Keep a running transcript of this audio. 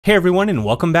Hey everyone, and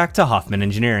welcome back to Hoffman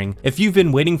Engineering. If you've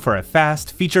been waiting for a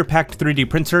fast, feature-packed 3D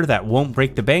printer that won't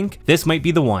break the bank, this might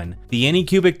be the one. The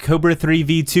Anycubic Kobra 3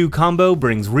 V2 combo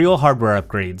brings real hardware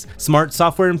upgrades, smart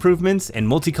software improvements, and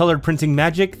multicolored printing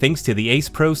magic thanks to the Ace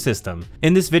Pro system.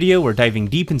 In this video, we're diving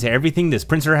deep into everything this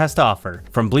printer has to offer,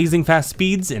 from blazing fast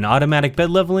speeds and automatic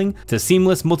bed leveling, to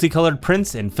seamless multicolored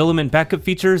prints and filament backup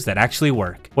features that actually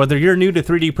work. Whether you're new to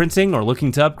 3D printing or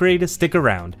looking to upgrade, stick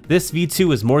around. This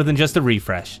V2 is more than just a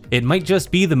refresh. It might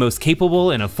just be the most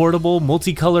capable and affordable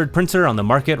multicolored printer on the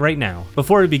market right now.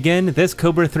 Before we begin, this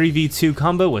Kobra 3 V2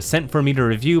 combo was sent for me to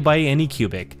review by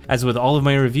Anycubic. As with all of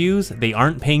my reviews, they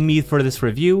aren't paying me for this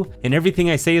review, and everything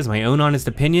I say is my own honest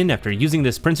opinion after using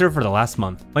this printer for the last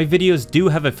month. My videos do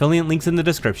have affiliate links in the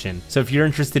description, so if you're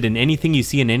interested in anything you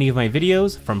see in any of my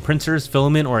videos, from printers,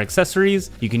 filament, or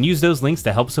accessories, you can use those links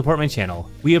to help support my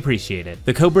channel. We appreciate it.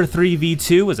 The Kobra 3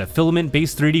 V2 is a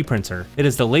filament-based 3D printer. It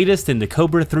is the latest in the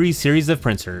Kobra 3 series of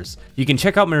printers. You can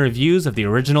check out my reviews of the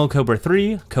original Kobra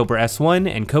 3, Kobra S1,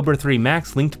 and Kobra 3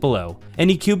 Max linked below.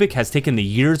 Anycubic has taken the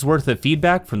year's worth of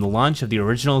feedback from the launch of the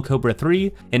original Kobra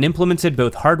 3 and implemented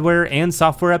both hardware and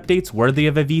software updates worthy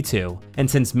of a V2. And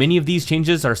since many of these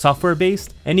changes are software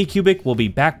based, Anycubic will be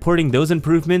backporting those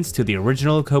improvements to the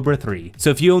original Kobra 3. So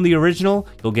if you own the original,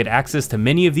 you'll get access to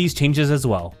many of these changes as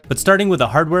well. But starting with the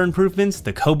hardware improvements,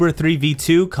 the Kobra 3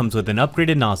 V2 comes with an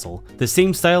upgraded nozzle, the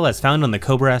same style as found on the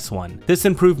Kobra S1. This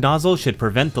improved nozzle should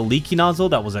prevent the leaky nozzle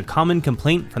that was a common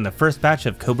complaint from the first batch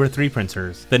of Kobra 3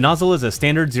 printers. The nozzle is a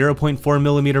standard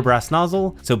 0.4mm brass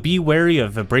nozzle, so be wary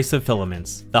of abrasive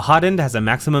filaments. The Hotend has a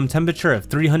maximum temperature of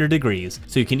 300 degrees,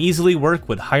 so you can easily work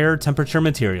with higher temperature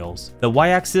materials. The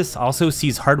Y-axis also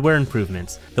sees hardware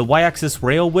improvements. The Y-axis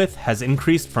rail width has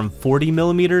increased from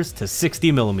 40mm to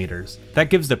 60mm. That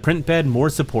gives the print bed more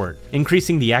support,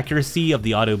 increasing the accuracy of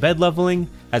the auto bed leveling,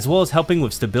 as well as helping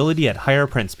with stability at higher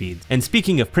print speeds. And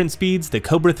speaking of print speeds, the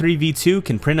Kobra 3 V2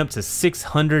 can print up to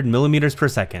 600mm per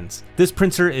second. This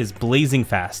printer is blazing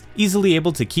fast, easily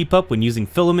able to keep up when using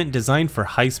filament designed for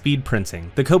high-speed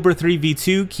printing. The Kobra 3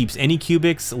 V2 keeps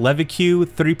Anycubic's LeviQ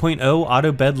 3.0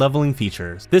 auto bed leveling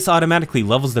features. This automatically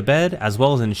levels the bed, as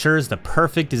well as ensures the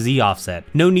perfect Z offset.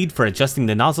 No need for adjusting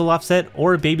the nozzle offset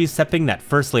or baby stepping that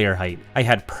first layer height. I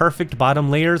had perfect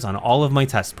bottom layers on all of my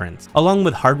test prints. Along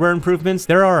with hardware improvements,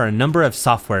 there are a number of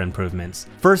software improvements.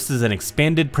 First is an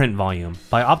expanded print volume.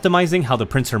 By optimizing how the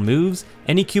printer moves,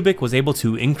 Anycubic was able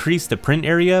to increase the print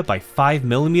area by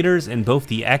 5mm in both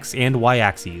the X and Y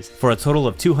axes, for a total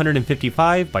of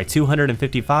 255 by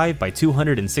 255 by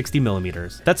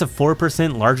 260mm. That's a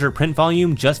 4% larger print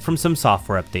volume just from some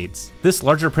software updates. This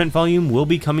larger print volume will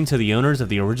be coming to the owners of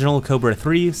the original Kobra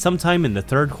 3 sometime in the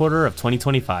third quarter of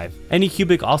 2025.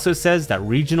 Anycubic also says that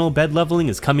regional bed leveling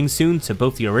is coming soon to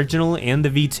both the original and the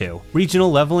V2.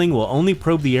 Regional leveling will only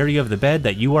probe the area of the bed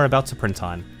that you are about to print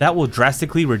on. That will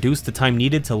drastically reduce the time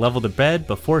needed to level the bed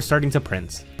before starting to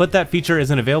print. But that feature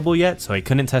isn't available yet, so I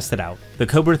couldn't test it out. The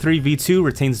Kobra 3 V2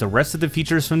 retains the rest of the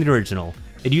features from the original.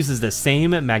 It uses the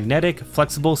same magnetic,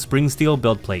 flexible spring steel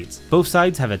build plates. Both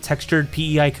sides have a textured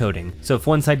PEI coating, so if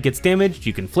one side gets damaged,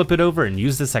 you can flip it over and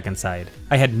use the second side.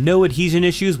 I had no adhesion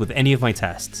issues with any of my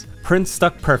tests. Prints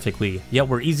stuck perfectly, yet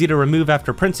were easy to remove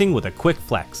after printing with a quick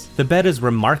flex. The bed is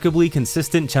remarkably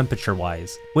consistent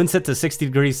temperature-wise. When set to 60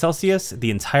 degrees Celsius, the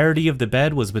entirety of the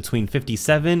bed was between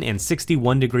 57 and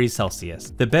 61 degrees Celsius.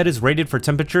 The bed is rated for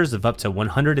temperatures of up to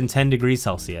 110 degrees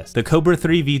Celsius. The Kobra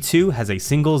 3 V2 has a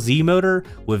single Z motor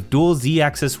with dual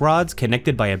Z-axis rods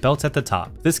connected by a belt at the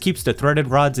top. This keeps the threaded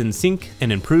rods in sync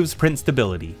and improves print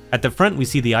stability. At the front, we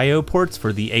see the I/O ports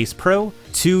for the Ace Pro,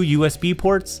 2 USB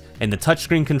ports, and the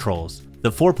touchscreen controls.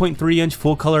 The 4.3-inch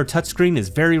full-color touchscreen is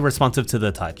very responsive to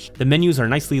the touch. The menus are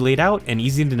nicely laid out and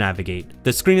easy to navigate.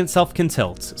 The screen itself can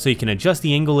tilt, so you can adjust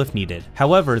the angle if needed.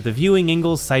 However, the viewing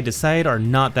angles side to side are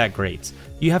not that great.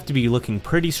 You have to be looking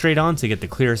pretty straight on to get the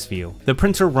clearest view. The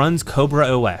printer runs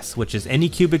KobraOS, which is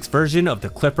Anycubic's version of the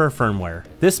Klipper firmware.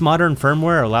 This modern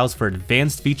firmware allows for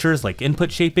advanced features like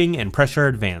input shaping and pressure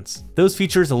advance. Those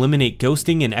features eliminate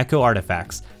ghosting and echo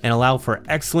artifacts, and allow for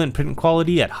excellent print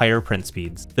quality at higher print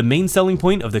speeds. The main selling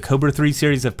point of the Kobra 3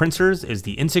 series of printers is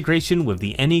the integration with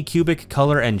the Anycubic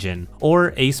Color Engine,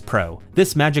 or Ace Pro.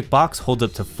 This magic box holds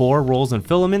up to 4 rolls and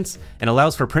filaments, and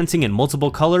allows for printing in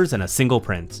multiple colors in a single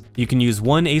print. You can use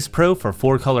one Ace Pro for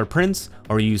 4 color prints,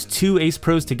 or use 2 Ace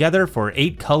Pros together for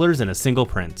 8 colors in a single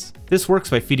print. This works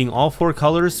by feeding all 4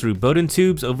 colors through Bowden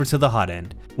tubes over to the hot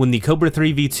end. When the Kobra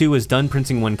 3 V2 is done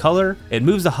printing one color, it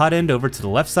moves the hot end over to the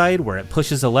left side where it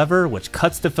pushes a lever which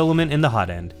cuts the filament in the hot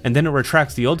end, and then it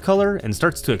retracts the old color and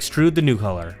starts to extrude the new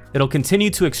color. It'll continue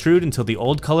to extrude until the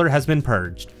old color has been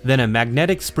purged. Then a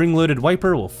magnetic spring-loaded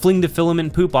wiper will fling the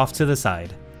filament poop off to the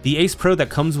side. The Ace Pro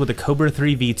that comes with the Kobra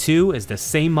 3 V2 is the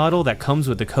same model that comes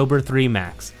with the Kobra 3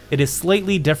 Max. It is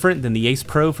slightly different than the Ace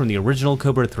Pro from the original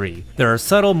Kobra 3. There are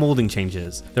subtle molding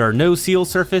changes. There are no seal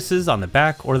surfaces on the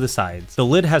back or the sides. The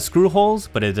lid has screw holes,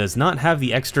 but it does not have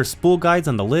the extra spool guides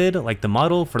on the lid like the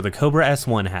model for the Kobra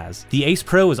S1 has. The Ace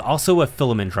Pro is also a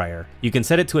filament dryer. You can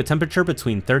set it to a temperature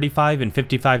between 35 and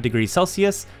 55 degrees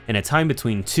Celsius and a time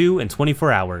between 2 and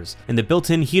 24 hours, and the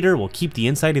built-in heater will keep the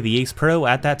inside of the Ace Pro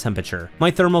at that temperature.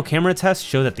 My thermal camera tests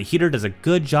show that the heater does a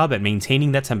good job at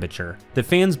maintaining that temperature. The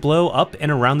fans blow up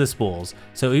and around the spools,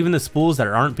 so even the spools that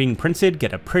aren't being printed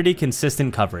get a pretty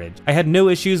consistent coverage. I had no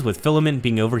issues with filament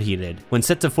being overheated. When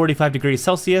set to 45 degrees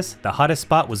Celsius, the hottest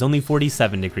spot was only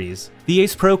 47 degrees. The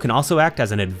Ace Pro can also act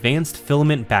as an advanced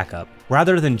filament backup.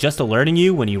 Rather than just alerting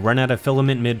you when you run out of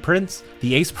filament mid-prints,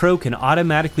 the Ace Pro can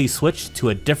automatically switch to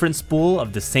a different spool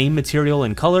of the same material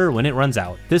and color when it runs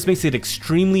out. This makes it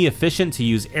extremely efficient to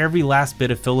use every last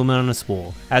bit of filament on a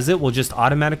spool, as it will just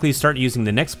automatically start using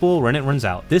the next spool when it runs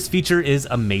out. This feature is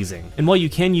amazing. And while you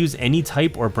can use any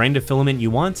type or brand of filament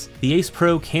you want, the Ace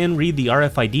Pro can read the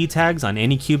RFID tags on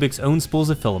Anycubic's own spools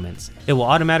of filaments. It will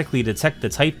automatically detect the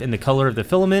type and the color of the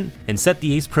filament and set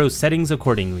the Ace Pro's settings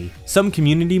accordingly. Some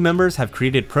community members have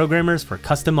created programmers for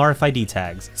custom RFID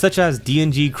tags, such as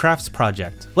D&G Crafts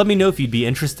Project. Let me know if you'd be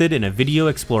interested in a video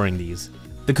exploring these.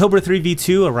 The Kobra 3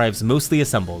 V2 arrives mostly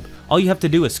assembled. All you have to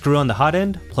do is screw on the hot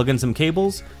end, plug in some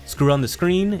cables, screw on the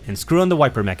screen, and screw on the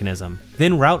wiper mechanism.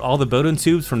 Then route all the Bowden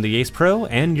tubes from the Ace Pro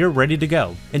and you're ready to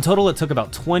go. In total it took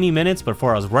about 20 minutes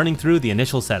before I was running through the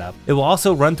initial setup. It will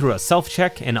also run through a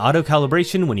self-check and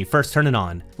auto-calibration when you first turn it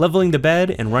on, leveling the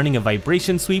bed and running a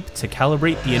vibration sweep to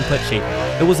calibrate the input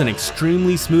shaping. It was an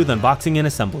extremely smooth unboxing and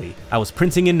assembly. I was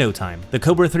printing in no time. The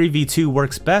Kobra 3 V2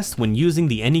 works best when using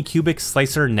the Anycubic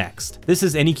Slicer Next. This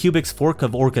is Anycubic's fork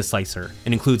of Orca Slicer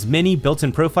and includes many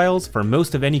built-in profiles for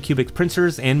most of Anycubic's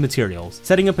printers and materials.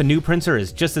 Setting up a new printer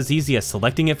is just as easy as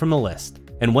selecting it from the list.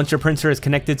 And once your printer is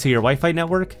connected to your Wi-Fi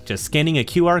network, just scanning a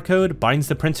QR code binds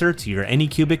the printer to your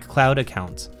Anycubic cloud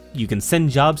account. You can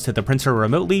send jobs to the printer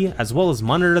remotely, as well as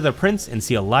monitor the prints and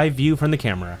see a live view from the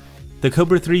camera. The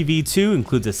Kobra 3 V2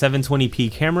 includes a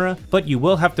 720p camera, but you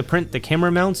will have to print the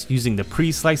camera mounts using the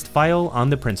pre-sliced file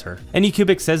on the printer.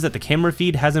 Anycubic says that the camera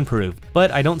feed has improved, but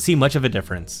I don't see much of a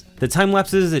difference. The time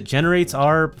lapses it generates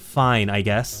are fine, I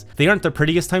guess. They aren't the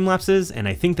prettiest time lapses, and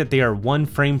I think that they are 1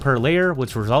 frame per layer,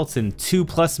 which results in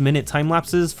 2+ minute time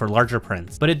lapses for larger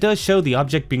prints, but it does show the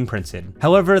object being printed.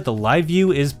 However, the live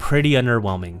view is pretty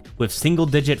underwhelming, with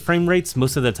single-digit frame rates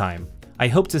most of the time. I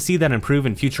hope to see that improve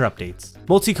in future updates.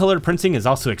 Multicolored printing is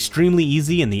also extremely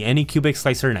easy in the Anycubic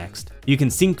Slicer Next. You can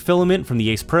sync filament from the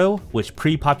Ace Pro, which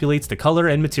pre-populates the color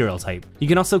and material type. You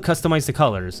can also customize the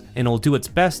colors, and it'll do its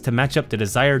best to match up the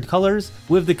desired colors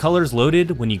with the colors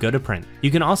loaded when you go to print.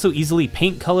 You can also easily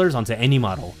paint colors onto any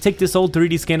model. Take this old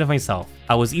 3D scan of myself.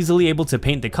 I was easily able to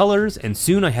paint the colors, and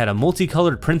soon I had a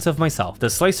multicolored print of myself. The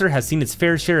slicer has seen its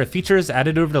fair share of features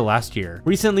added over the last year.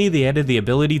 Recently, they added the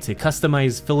ability to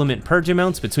customize filament purge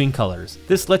amounts between colors.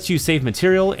 This lets you save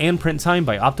material and print time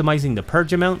by optimizing the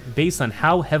purge amount based on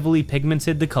how heavily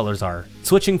pigmented the colors are.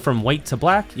 Switching from white to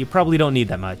black, you probably don't need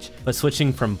that much, but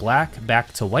switching from black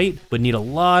back to white would need a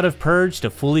lot of purge to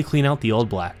fully clean out the old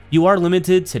black. You are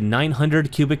limited to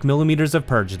 900 cubic millimeters of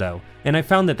purge though, and I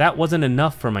found that that wasn't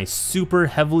enough for my super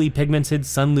heavily pigmented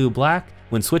Sunlu black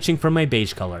when switching from my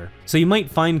beige color. So you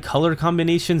might find color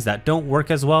combinations that don't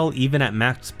work as well even at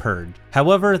max purge.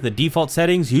 However, the default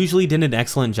settings usually did an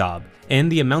excellent job, and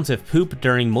the amount of poop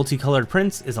during multicolored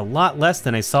prints is a lot less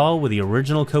than I saw with the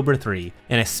original Kobra 3,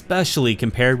 and especially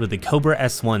compared with the Kobra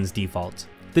S1's default.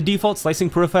 The default slicing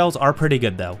profiles are pretty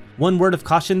good though. One word of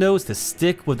caution though is to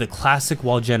stick with the classic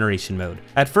wall generation mode.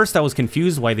 At first I was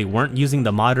confused why they weren't using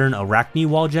the modern Arachne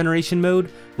wall generation mode,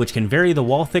 which can vary the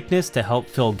wall thickness to help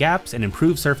fill gaps and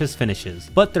improve surface finishes.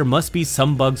 But there must be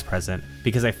some bugs present,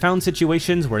 because I found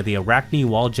situations where the Arachne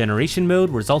wall generation mode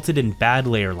resulted in bad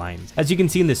layer lines. As you can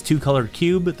see in this 2-colored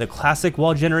cube, the classic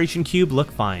wall generation cube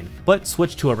looked fine, but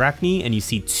switch to Arachne and you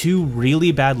see 2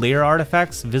 really bad layer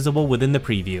artifacts visible within the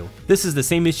preview. This is the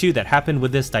same issue that happened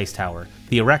with this dice tower.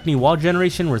 The Arachne wall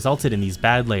generation resulted in these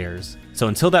bad layers. So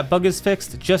until that bug is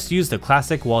fixed, just use the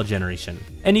classic wall generation.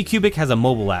 Anycubic has a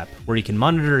mobile app where you can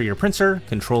monitor your printer,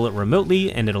 control it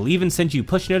remotely, and it'll even send you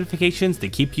push notifications to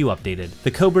keep you updated.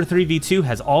 The Kobra 3 V2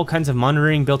 has all kinds of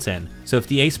monitoring built in, so if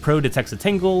the Ace Pro detects a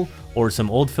tangle, or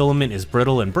some old filament is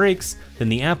brittle and breaks, then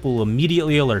the app will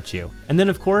immediately alert you. And then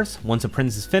of course, once a print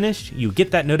is finished, you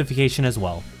get that notification as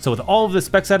well. So with all of the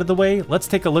specs out of the way, let's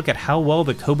take a look at how well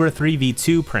the Kobra 3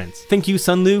 V2 prints. Thank you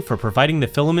Sunlu for providing the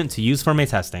filament to use for my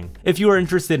testing. If you are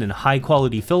interested in high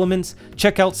quality filaments,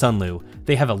 check out Sunlu.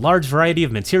 They have a large variety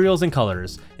of materials and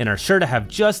colors, and are sure to have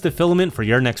just the filament for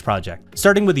your next project.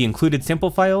 Starting with the included sample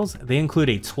files, they include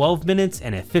a 12 minutes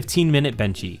and a 15-minute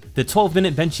Benchy. The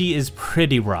 12-minute Benchy is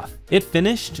pretty rough. It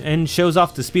finished and shows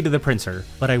off the speed of the printer,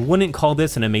 but I wouldn't call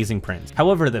this an amazing print.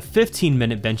 However, the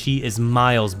 15-minute Benchy is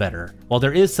miles better. While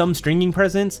there is some stringing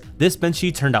presence, this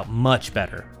Benchy turned out much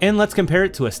better. And let's compare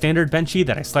it to a standard Benchy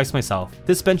that I sliced myself.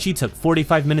 This Benchy took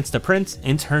 45 minutes to print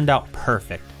and turned out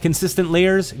perfect. Consistent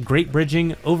layers, great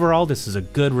bridging, overall this is a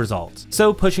good result.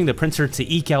 So pushing the printer to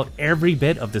eke out every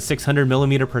bit of the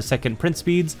 600mm/s print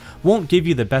speeds won't give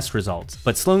you the best results,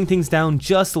 but slowing things down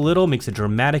just a little makes a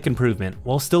dramatic improvement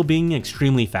while still being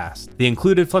extremely fast. The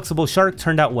included flexible shark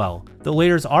turned out well. The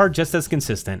layers are just as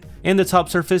consistent, and the top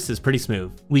surface is pretty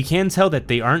smooth. We can tell that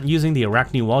they aren't using the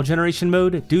Arachne wall generation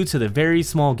mode due to the very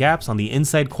small gaps on the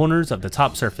inside corners of the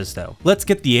top surface though. Let's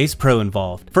get the Ace Pro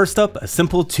involved. First up, a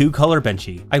simple 2-color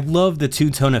Benchy. I love the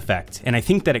 2-tone effect, and I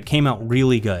think that it came out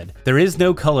really good. There is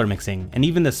no color mixing, and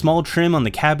even the small trim on the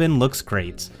cabin looks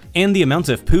great. And the amount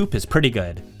of poop is pretty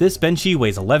good. This Benchy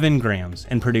weighs 11 grams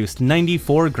and produced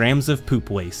 94 grams of poop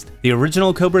waste. The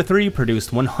original Kobra 3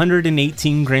 produced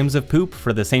 118 grams of poop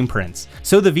for the same prints,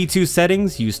 so the V2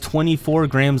 settings use 24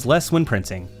 grams less when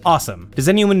printing. Awesome. Does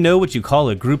anyone know what you call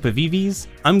a group of Eevees?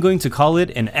 I'm going to call it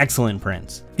an excellent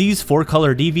print. These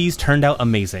 4-color Eevees turned out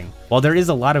amazing. While there is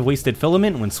a lot of wasted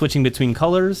filament when switching between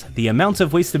colors, the amount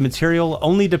of wasted material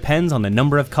only depends on the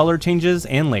number of color changes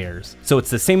and layers. So it's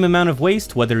the same amount of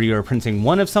waste whether you are printing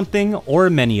one of something or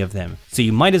many of them, so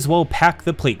you might as well pack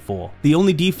the plate full. The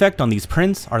only defect on these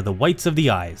prints are the whites of the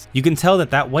eyes. You can tell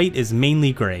that white is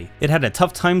mainly gray. It had a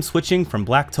tough time switching from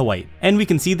black to white, and we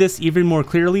can see this even more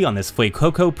clearly on this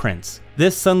Feucoco print.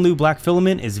 This Sunlu black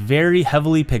filament is very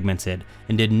heavily pigmented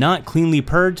and did not cleanly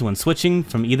purge when switching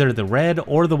from either the red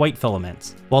or the white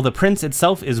filaments. While the print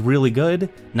itself is really good,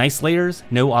 nice layers,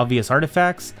 no obvious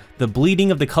artifacts, the bleeding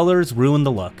of the colors ruined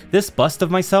the look. This bust of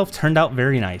myself turned out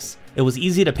very nice. It was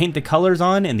easy to paint the colors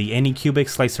on in the Anycubic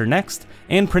slicer next,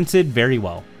 and printed very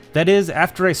well. That is,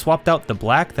 after I swapped out the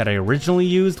black that I originally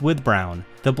used with brown.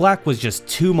 The black was just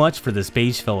too much for this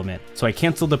beige filament, so I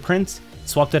canceled the print,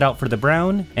 swapped it out for the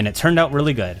brown, and it turned out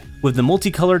really good. With the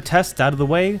multicolor test out of the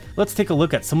way, let's take a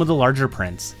look at some of the larger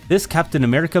prints. This Captain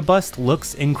America bust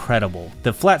looks incredible.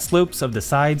 The flat slopes of the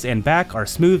sides and back are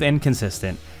smooth and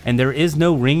consistent, and there is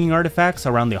no ringing artifacts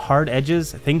around the hard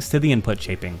edges thanks to the input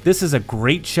shaping. This is a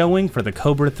great showing for the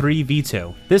Kobra 3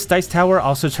 V2. This dice tower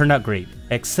also turned out great,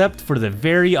 except for the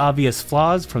very obvious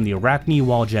flaws from the Arachne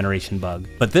wall generation bug.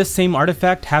 But this same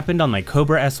artifact happened on my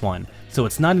Kobra S1, so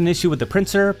it's not an issue with the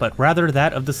printer, but rather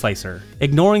that of the slicer.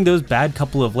 Ignoring those bad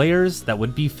couple of layers that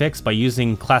would be fixed by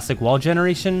using classic wall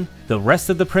generation, the rest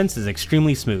of the prints is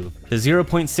extremely smooth. The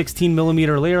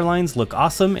 0.16mm layer lines look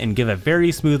awesome and give a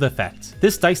very smooth effect.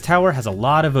 This dice tower has a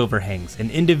lot of overhangs and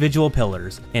individual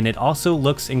pillars, and it also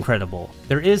looks incredible.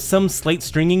 There is some slight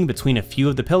stringing between a few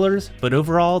of the pillars, but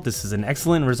overall this is an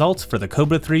excellent result for the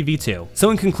Kobra 3 V2.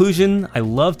 So in conclusion, I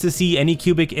love to see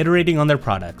Anycubic iterating on their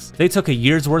products. They took a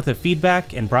year's worth of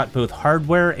feedback and brought both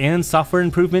hardware and software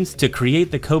improvements to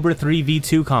create the Kobra 3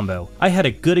 V2 combo. I had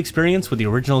a good experience with the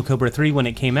original Kobra 3 when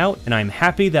it came out, and I'm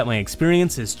happy that my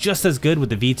experience is just as good with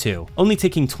the V2. Only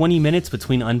taking 20 minutes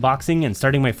between unboxing and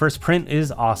starting my first print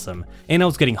is awesome, and I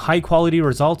was getting high quality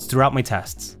results throughout my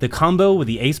tests. The combo with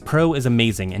the Ace Pro is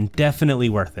amazing and definitely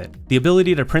worth it. The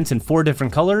ability to print in 4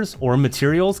 different colors or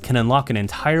materials can unlock an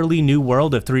entirely new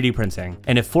world of 3D printing,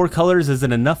 and if 4 colors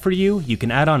isn't enough for you, you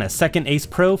can add on a second Ace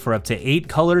Pro for up to 8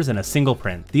 colors in a single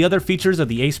print. The other features of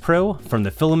the Ace Pro, from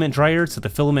the filament dryer to the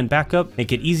filament backup,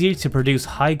 make it easier to produce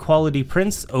high quality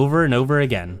prints over and over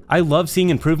again. I love seeing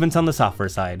improvements on the software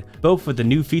side, both with the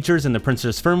new features in the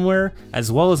printer's firmware,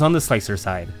 as well as on the slicer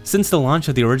side. Since the launch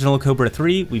of the original Kobra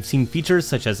 3, we've seen features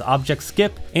such as object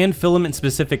skip and filament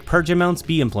specific purge amounts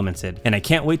be implemented, and I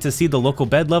can't wait to see the local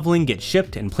bed leveling get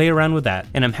shipped and play around with that.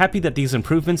 And I'm happy that these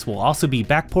improvements will also be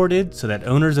backported so that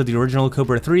owners of the original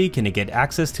Kobra 3 can get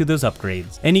access to those those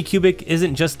upgrades. Anycubic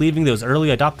isn't just leaving those early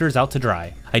adopters out to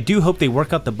dry. I do hope they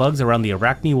work out the bugs around the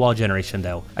Arachne wall generation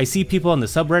though. I see people on the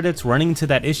subreddits running into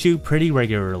that issue pretty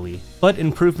regularly. But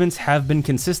improvements have been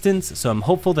consistent, so I'm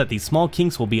hopeful that these small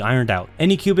kinks will be ironed out.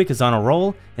 Anycubic is on a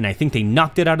roll, and I think they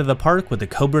knocked it out of the park with the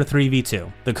Kobra 3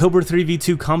 V2. The Kobra 3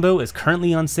 V2 combo is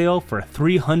currently on sale for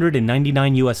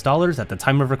 $399 at the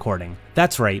time of recording.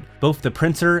 That's right, both the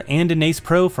printer and an Ace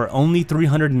Pro for only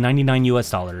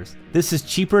 $399. This is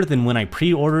cheaper than when I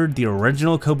pre-ordered the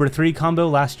original Kobra 3 combo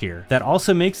last year. That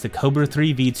also makes the Kobra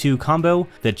 3 V2 combo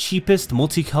the cheapest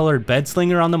multicolored bed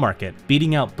slinger on the market,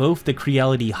 beating out both the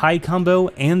Creality High combo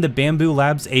and the Bambu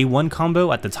Labs A1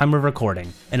 combo at the time of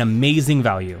recording. An amazing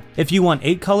value. If you want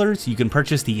 8 colors, you can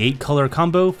purchase the 8 color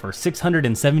combo for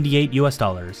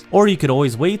 $678. Or you could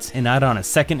always wait and add on a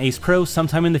second Ace Pro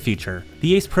sometime in the future.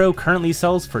 The Ace Pro currently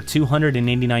sells for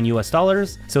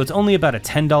 $289, so it's only about a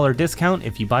 $10 discount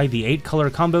if you buy the 8 color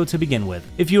combo to begin with.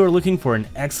 If you are looking for an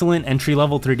excellent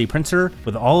entry-level 3D printer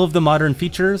with all of the modern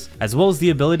features, as well as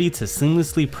the ability to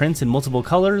seamlessly print in multiple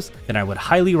colors, then I would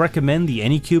highly recommend the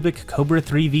Anycubic Kobra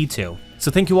 3 V2. So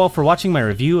thank you all for watching my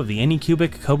review of the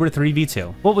Anycubic Kobra 3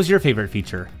 V2. What was your favorite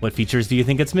feature? What features do you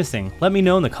think it's missing? Let me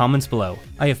know in the comments below.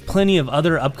 I have plenty of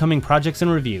other upcoming projects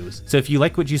and reviews, so if you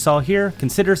like what you saw here,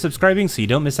 consider subscribing so you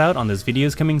don't miss out on those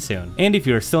videos coming soon. And if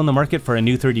you are still in the market for a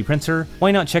new 3D printer, why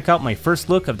not check out my first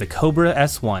look of the Kobra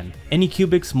S1,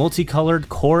 Anycubic's multicolored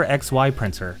Core XY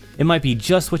printer. It might be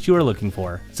just what you are looking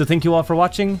for. So thank you all for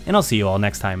watching, and I'll see you all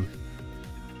next time.